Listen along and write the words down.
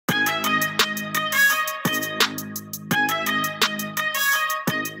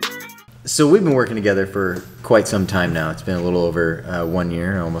So we've been working together for quite some time now. It's been a little over 1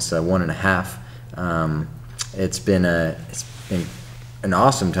 year, almost 1.5. It's been an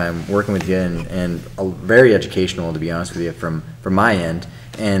awesome time working with you, and very educational, to be honest with you, from my end.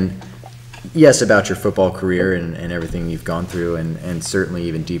 And yes, about your football career and everything you've gone through, and certainly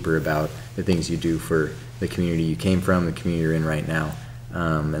even deeper about the things you do for the community you came from, the community you're in right now.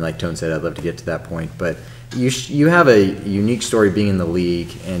 And like Tone said, I'd love to get to that point. But you have a unique story being in the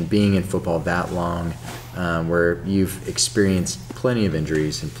league and being in football that long, where you've experienced plenty of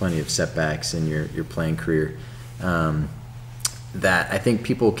injuries and plenty of setbacks in your playing career, that I think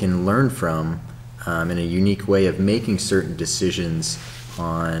people can learn from in a unique way of making certain decisions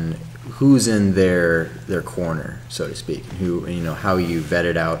on who's in their corner, so to speak, and how you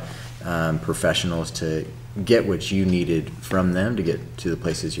vetted out professionals to get what you needed from them to get to the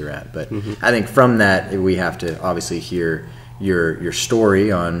places you're at. But I think from that, we have to obviously hear your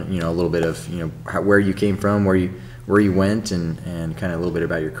story on a little bit of where you came from, where you went, and kind of a little bit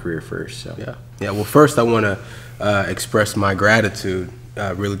about your career first. So yeah. Well, first I want to express my gratitude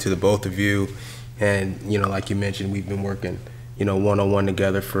really to the both of you, and like you mentioned, we've been working one-on-one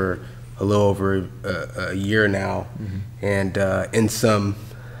together for a little over a year now, and in some,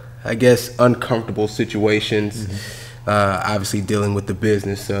 I guess, uncomfortable situations, obviously dealing with the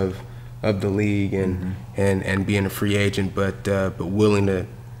business of the league and being a free agent, but willing to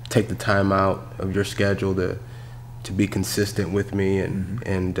take the time out of your schedule to be consistent with me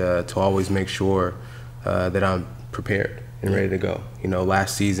and to always make sure that I'm prepared and ready to go.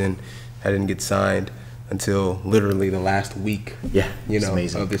 Last season I didn't get signed until literally the last week, of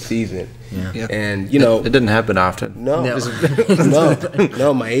the season. Yeah. And it didn't happen often.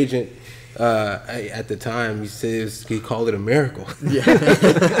 No. My agent at the time, he called it a miracle. Yeah,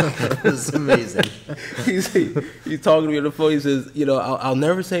 it was amazing. He's talking to me on the phone. He says, I'll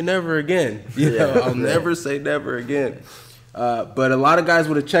never say never again. I'll never say never again. But a lot of guys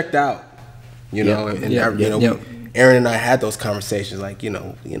would have checked out. Aaron and I had those conversations, like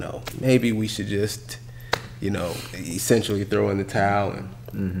maybe we should just essentially throw in the towel,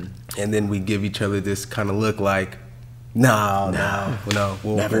 and then we give each other this kind of look like, no,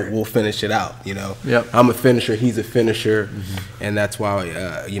 we'll finish it out. Yep. I'm a finisher, he's a finisher, and that's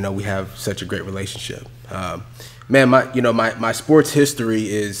why we have such a great relationship. Man, my sports history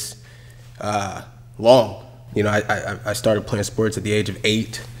is long. I started playing sports at the age of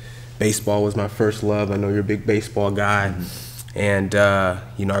 8. Baseball was my first love. I know you're a big baseball guy. And,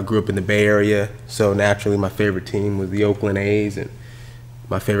 I grew up in the Bay Area, so naturally my favorite team was the Oakland A's, and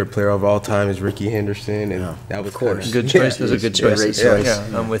my favorite player of all time is Ricky Henderson, and that was good choice. That's a good choice. Yeah,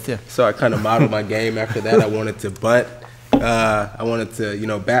 I'm with you. So I kind of modeled my game after that. I wanted to bunt. I wanted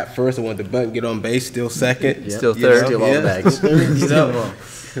to, bat first. I wanted to bunt, get on base, steal second. Yep. Still third. Steal all the bags.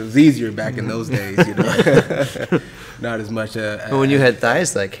 It was easier back in those days, Not as much. But when you had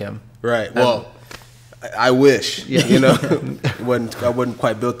thighs like him. Right. Well, I wish, I wasn't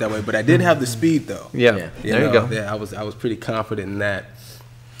quite built that way, but I did have the speed though. Yeah. There you go. Yeah, I was pretty confident in that.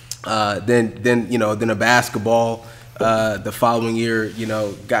 Then a basketball, the following year,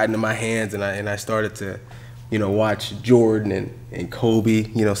 got into my hands, and I started to, watch Jordan and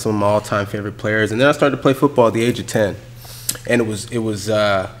Kobe, some of my all-time favorite players, and then I started to play football at the age of 10, and it was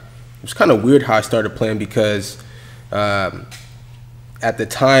kind of weird how I started playing because at the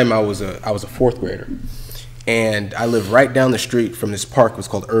time I was a fourth grader. And I lived right down the street from this park. It was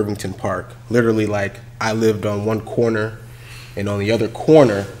called Irvington Park. Literally, like, I lived on one corner, and on the other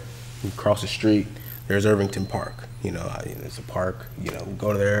corner, across the street, there's Irvington Park. It's a park.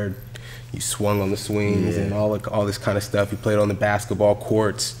 Go there. You swung on the swings and all this kind of stuff. You played on the basketball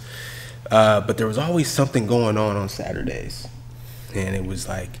courts. But there was always something going on Saturdays, and it was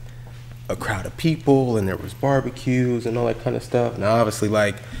like a crowd of people, and there was barbecues and all that kind of stuff. Now, obviously,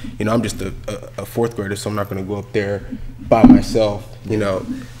 I'm just a fourth grader, so I'm not going to go up there by myself,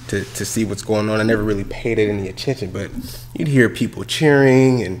 to see what's going on. I never really paid it any attention, but you'd hear people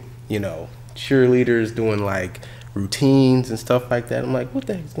cheering and, cheerleaders doing like routines and stuff like that. I'm like, what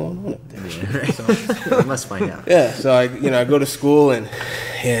the heck's going on up there? Yeah, so I must find out. Yeah, so I go to school and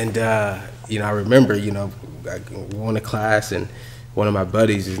I remember, I go to class, and one of my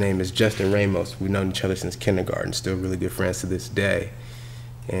buddies, his name is Justin Ramos. We've known each other since kindergarten, still really good friends to this day.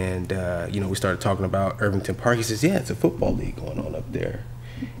 And, we started talking about Irvington Park. He says, yeah, it's a football league going on up there.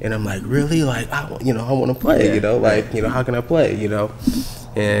 And I'm like, really? Like, I want to play, how can I play,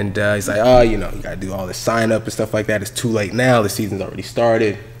 And he's like, oh, you got to do all this sign up and stuff like that. It's too late now. The season's already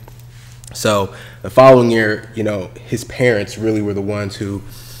started. So the following year, his parents really were the ones who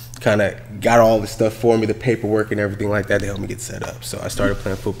kind of got all the stuff for me, the paperwork and everything like that. They helped me get set up. So I started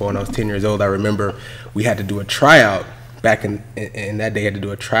playing football when I was 10 years old. I remember we had to do a tryout back in that day. Had to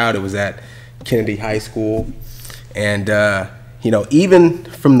do a tryout. It was at Kennedy High School, and you know, even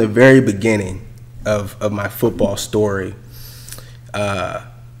from the very beginning of my football story, I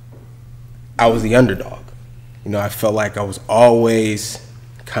was the underdog. You know, I felt like I was always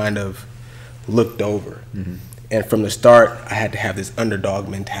kind of looked over. Mm-hmm. And from the start, I had to have this underdog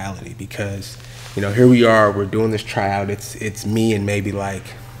mentality because, you know, here we are, we're doing this tryout. It's me and maybe like,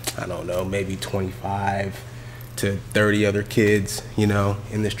 I don't know, maybe 25 to 30 other kids, you know,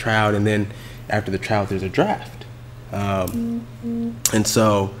 in this tryout. And then after the tryout, there's a draft. And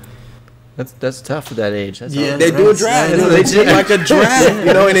so that's tough at that age. That's yeah, they do a draft. They do like a draft,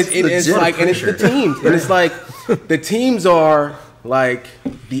 you know, and it's like, and it's the teams, and it's like the teams are like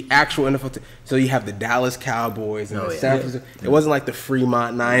the actual NFL team. So you have the Dallas Cowboys and the San Francisco. It wasn't like the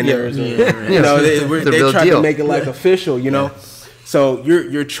Fremont Niners, or, you know, they tried to make it like official, you know. So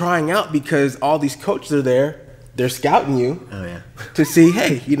you're trying out because all these coaches are there. They're scouting you to see,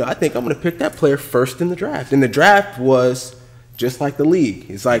 hey, you know, I think I'm going to pick that player first in the draft. And the draft was just like the league.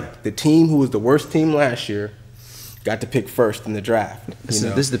 It's like the team who was the worst team last year got to pick first in the draft. This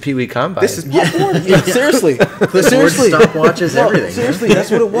is the Pee Wee Combine. This is seriously. Seriously, stopwatches, everything. Seriously, that's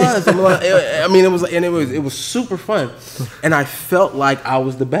what it was. I mean, it was super fun, and I felt like I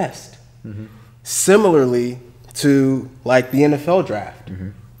was the best. Mm-hmm. Similarly to like the NFL draft,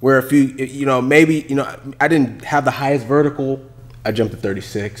 where if you know, maybe, you know, I didn't have the highest vertical. I jumped to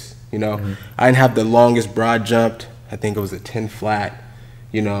 36. You know, I didn't have the longest broad jumped. I think it was a 10 flat.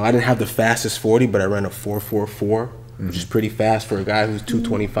 You know, I didn't have the fastest 40, but I ran a 4.44, which is pretty fast for a guy who's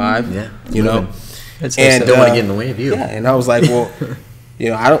 225. Yeah, you know, and don't want to get in the way of you. Yeah, and I was like, well, you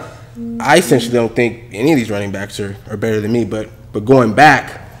know, I essentially don't think any of these running backs are better than me. But going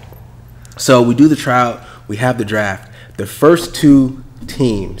back, so we do the tryout, we have the draft. The first two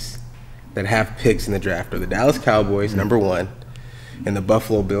teams that have picks in the draft are the Dallas Cowboys, number 1, and the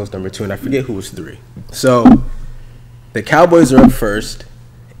Buffalo Bills, number 2, and I forget who was 3. So the Cowboys are up first.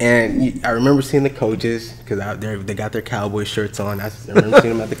 And I remember seeing the coaches because out there they got their Cowboy shirts on. I remember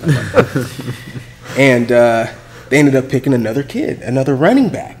seeing them at the combine. And they ended up picking another kid, another running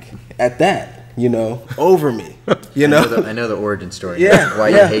back at that, you know, over me. You know, I know the origin story. Yeah, why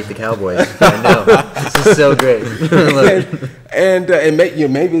you hate the Cowboys. I know. This is so great.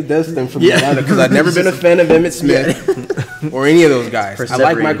 Maybe it does stem from Atlanta because I've never been a fan of Emmitt Smith or any of those guys. I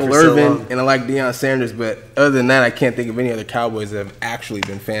like Michael Irvin and I like Deion Sanders, but other than that, I can't think of any other Cowboys that I've actually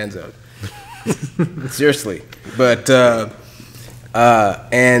been fans of. Seriously. But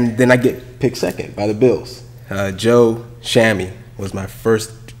and then I get picked second by the Bills. Joe Shammy was my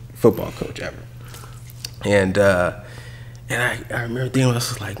first football coach ever. And I remember thinking, I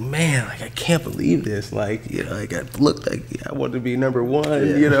was like, man, like I can't believe this. Like, you know, like I looked like I wanted to be number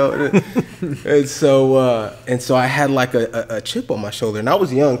 1, you know. And so I had like a chip on my shoulder, and I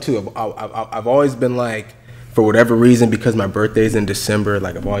was young too. I've always been like, for whatever reason, because my birthday's in December,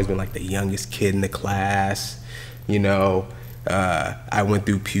 like I've always been like the youngest kid in the class, you know. I went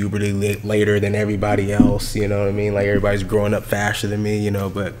through puberty later than everybody else, you know what I mean? Like everybody's growing up faster than me, you know.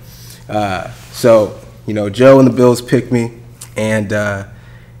 But so, you know, Joe and the Bills picked me, and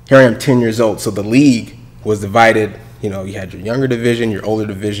here I am 10 years old. So the league was divided, you know, you had your younger division, your older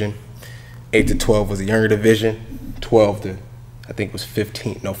division. 8 to 12 was the younger division. 12 to, I think it was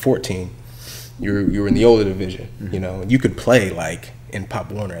 14. You were in the older division, you know. And you could play like in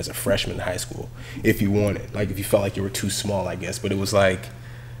Pop Warner as a freshman in high school if you wanted, like if you felt like you were too small, I guess. But it was like,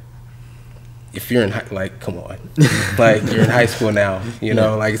 if you're in like, come on, like you're in high school now, you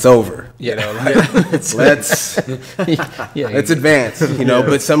know, like it's over, you know, like let's advance, you know.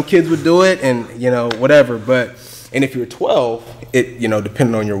 But some kids would do it, and you know, whatever. But and if you're 12, it, you know,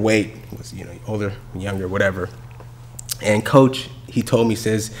 depending on your weight, was, you know, older, younger, whatever. And coach, he told me,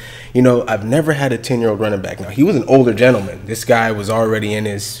 says, you know, I've never had a 10-year-old running back. Now he was an older gentleman. This guy was already in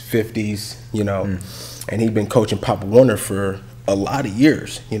his 50s, you know, and he'd been coaching Pop Warner for a lot of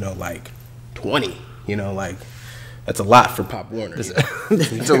years, you know, like 20, you know, like that's a lot for Pop Warner. It's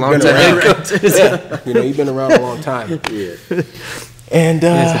a long time. You know, he's been around a long time. Yeah. And he's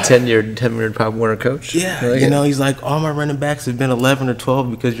a 10-year Pop Warner coach. Yeah, like, you know, he's like, all my running backs have been 11 or 12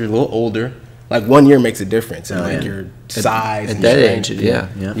 because you're a little older. Like 1 year makes a difference in like your size at and that strength,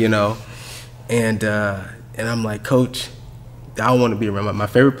 age. You know, and I'm like, coach, I want to be around. My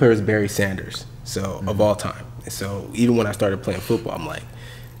favorite player is Barry Sanders, so of all time. And so even when I started playing football, I'm like,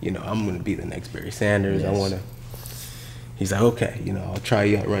 you know, I'm going to be the next Barry Sanders. I want to. He's like, okay, you know, I'll try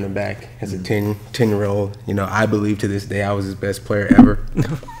you out running back as a 10-year-old. You know, I believe to this day I was his best player ever.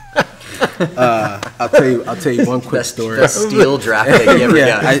 I'll tell you one quick story. Best steal draft pick you ever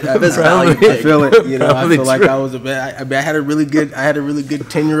got. I feel it. You know, I feel like I was I had a really good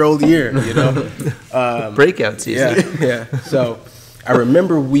 10-year-old year. You know, breakout season. Yeah. So I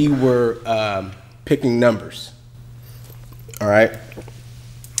remember we were picking numbers. All right,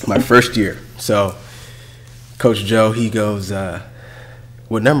 my first year. So Coach Joe, he goes,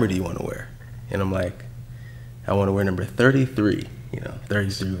 "What number do you want to wear?" And I'm like, "I want to wear number 33." You know,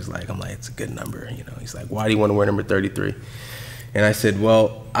 33 was like, I'm like, it's a good number. You know, he's like, "Why do you want to wear number 33? And I said,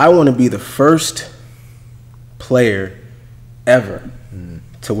 well, I want to be the first player ever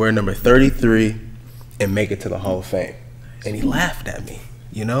to wear number 33 and make it to the Hall of Fame. And he laughed at me,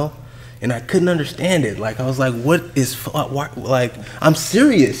 you know? And I couldn't understand it. Like, I was like, what is, like, I'm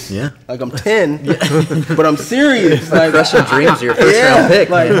serious. Yeah. Like, I'm 10, but I'm serious. Like, Crushing dreams are your first round pick.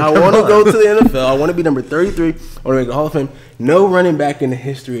 Like, man. I want to go to the NFL. I want to be number 33. I want to make the Hall of Fame. No running back in the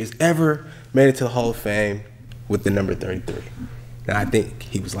history has ever made it to the Hall of Fame with the number 33. And I think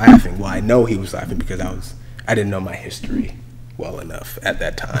he was laughing. Well, I know he was laughing because I didn't know my history well enough at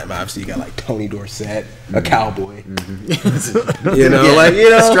that time. Obviously, you got like Tony Dorsett, a cowboy. You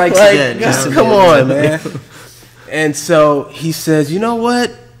know, strikes like, again. Come on, man. And so he says, you know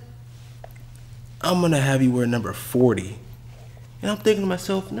what? I'm gonna have you wear number 40. And I'm thinking to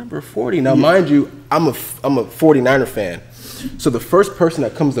myself, number 40. Now, mind you, I'm a 49er fan. So the first person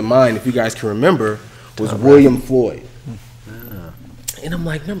that comes to mind, if you guys can remember, was William Floyd. And I'm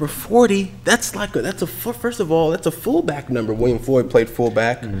like, number 40, that's a fullback number. William Floyd played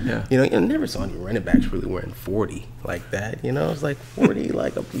fullback. Yeah. You know, I never saw any running backs really wearing 40 like that. You know, it's like 40,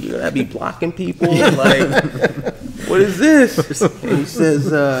 like you gotta be blocking people. Like, what is this? And he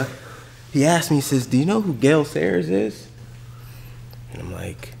says, he asked me, he says, do you know who Gale Sayers is? And I'm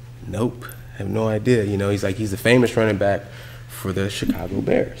like, nope, I have no idea. You know, he's like, he's a famous running back for the Chicago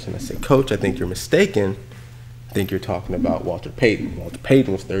Bears. And I said, Coach, I think you're mistaken. I think you're talking about Walter Payton. Walter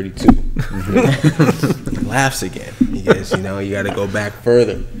Payton was 32. He laughs again. He goes, you know, you got to go back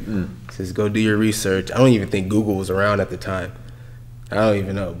further. He says, go do your research. I don't even think Google was around at the time. I don't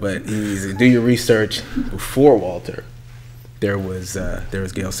even know. But he said, do your research before Walter. There was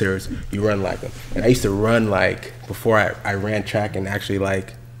Gale Sayers. You run like him. And I used to run like, before I ran track and actually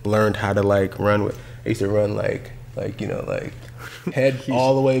like learned how to like run with, I used to run like you know, like head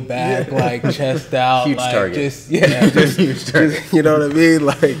all the way back, like chest out, huge like target. just you know what I mean?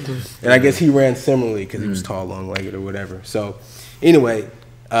 Like, and I guess he ran similarly because he was tall, long-legged, or whatever. So, anyway,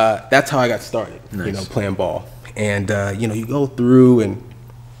 that's how I got started. Nice. You know, playing ball, and you know, you go through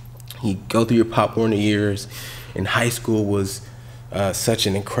your Pop Warner years. And high school was such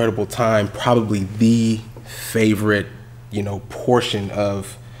an incredible time, probably the favorite, you know, portion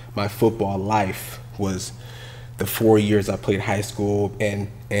of my football life was the 4 years I played high school and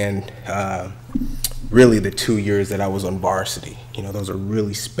really the 2 years that I was on varsity. You know, those are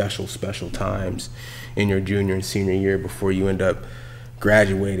really special times in your junior and senior year before you end up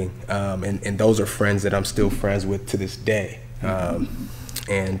graduating. And those are friends that I'm still friends with to this day.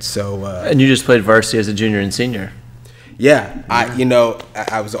 And so And you just played varsity as a junior and senior. Yeah,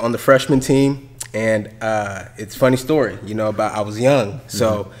 I was on the freshman team, and it's a funny story, you know, about I was young.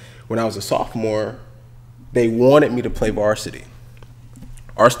 So when I was a sophomore, they wanted me to play varsity.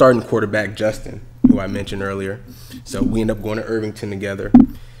 Our starting quarterback, Justin, who I mentioned earlier, so we ended up going to Irvington together,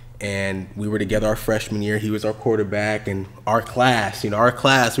 and we were together our freshman year. He was our quarterback, and our class,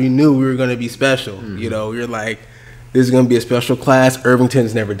 we knew we were going to be special. You know, we were like, this is going to be a special class.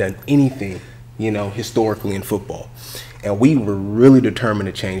 Irvington's never done anything, you know, historically in football. And we were really determined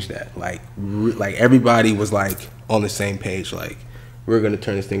to change that. Like everybody was like on the same page. Like, we're going to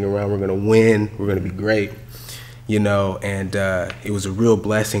turn this thing around. We're going to win. We're going to be great, you know. And it was a real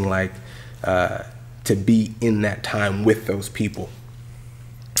blessing, like, to be in that time with those people.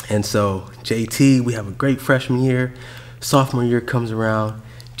 And so JT, we have a great freshman year. Sophomore year comes around.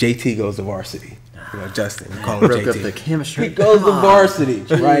 JT goes to varsity. You know, Justin, we call him Broke JT. up the chemistry. He goes to varsity,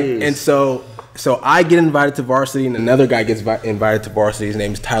 right? Jeez. And so I get invited to varsity, and another guy gets invited to varsity. His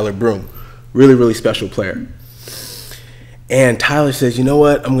name is Tyler Broom. Really, really special player. And Tyler says, you know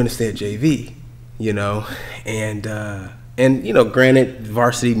what? I'm going to stay at JV, you know. And you know, granted,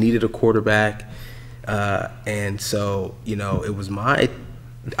 varsity needed a quarterback. And so, you know, it was my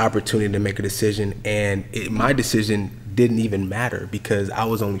opportunity to make a decision. And my decision didn't even matter because I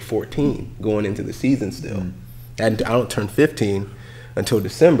was only 14 going into the season still. And I don't turn 15 until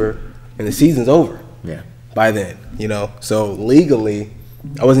December, and the season's over. Yeah. By then, you know. So legally,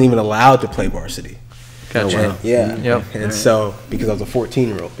 I wasn't even allowed to play varsity. Gotcha. And, yeah. Yep. And so because I was a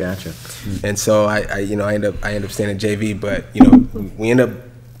 14-year-old. Gotcha. And so I end up staying at JV, but you know, we end up,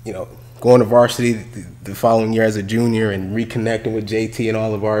 you know, going to varsity the following year as a junior and reconnecting with JT and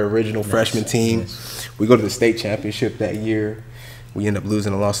all of our original freshman team. We go to the state championship that year. We end up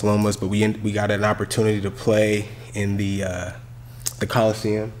losing to Los Lomas, but we got an opportunity to play in the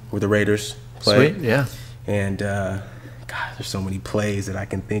Coliseum where the Raiders play. Sweet, yeah. And God, there's so many plays that I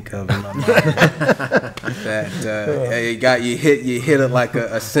can think of in my mind that you hit it like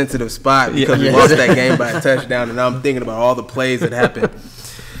a sensitive spot because we lost that game by a touchdown, and I'm thinking about all the plays that happened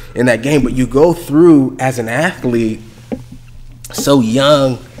in that game. But you go through as an athlete so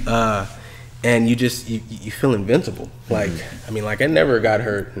young, and you feel invincible. Like I never got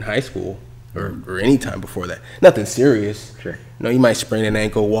hurt in high school or any time before that. Nothing serious. Sure. You might sprain an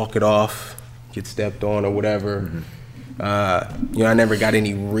ankle, walk it off, get stepped on or whatever. I never got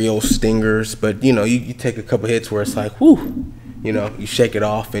any real stingers, but you take a couple hits where it's like, whew, you shake it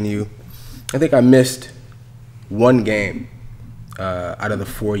off, and I think I missed one game out of the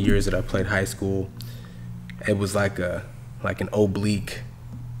 4 years that I played high school. It was like an oblique.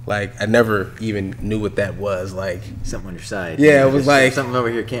 Like I never even knew what that was. Like something on your side. Yeah, it was like something over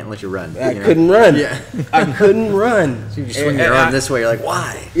here can't let you run. I couldn't run. Yeah, I couldn't run. So you swing your arm this way. You're like,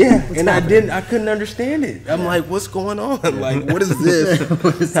 why? Yeah, and I couldn't understand it. I'm like, what's going on? Like, what is this?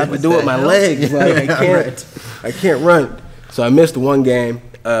 Have to do with my legs. Like I can't run. So I missed one game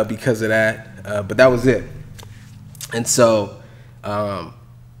because of that. But that was it. And so I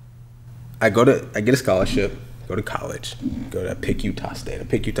get a scholarship. Go to college, I pick Utah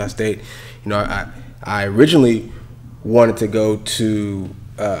State. I originally wanted to go to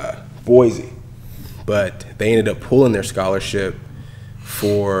Boise, but they ended up pulling their scholarship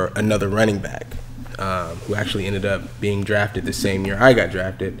for another running back who actually ended up being drafted the same year I got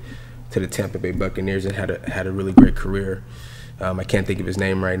drafted to the Tampa Bay Buccaneers and had a really great career. I can't think of his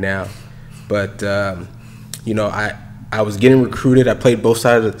name right now, but I was getting recruited. I played both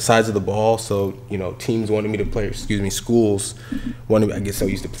sides of the ball, so teams wanted me to play. Schools wanted me. I guess I'm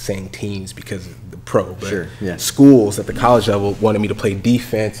used to saying teams because of the pro, but sure, yeah. Schools at the college level wanted me to play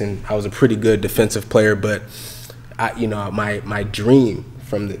defense, and I was a pretty good defensive player. But my dream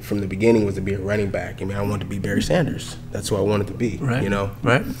from the beginning was to be a running back. I wanted to be Barry Sanders. That's who I wanted to be. Right.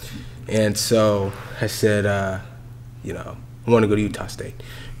 Right. And so I said, I want to go to Utah State.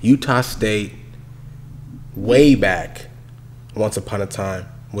 Utah State. Way back, once upon a time,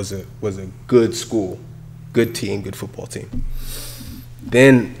 was a good school, good team, good football team.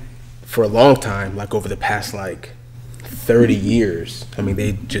 Then, for a long time, like over the past 30 years,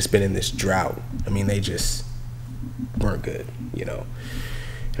 they'd just been in this drought. They just weren't good, And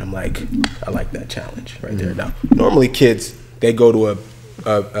I'm like, I like that challenge right there. Now, normally kids, they go to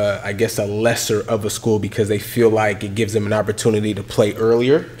I guess a lesser of a school because they feel like it gives them an opportunity to play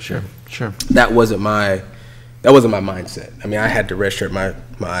earlier. Sure. That wasn't my mindset. I had to redshirt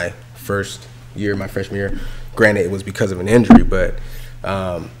my first year, my freshman year. Granted, it was because of an injury, but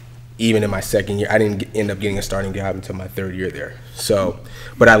even in my second year, I didn't end up getting a starting job until my third year there. So,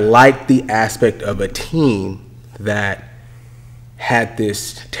 but I liked the aspect of a team that had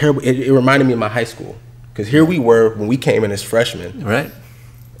this terrible. It reminded me of my high school because here we were when we came in as freshmen. Right.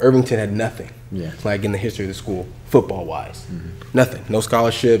 Irvington had nothing. Yeah. Like in the history of the school, football wise, nothing. No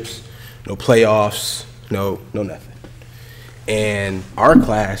scholarships, no playoffs. No, nothing. And our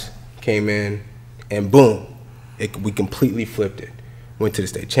class came in, and boom, we completely flipped it. Went to the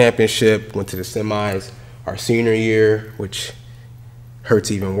state championship, went to the semis. Our senior year, which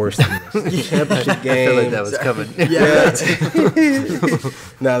hurts even worse than the championship game. I feel like that was coming. Yeah.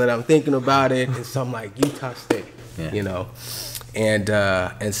 Now that I'm thinking about it, and so I'm like Utah State, and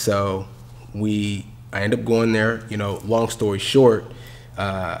so I end up going there. Long story short,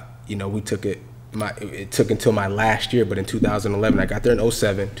 we took it. It took until my last year, but in 2011, I got there in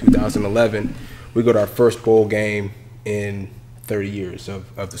 2007. 2011, we go to our first bowl game in 30 years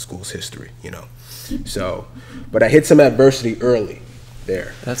of the school's history, So, but I hit some adversity early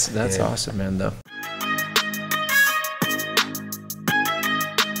there. That's awesome, man, though.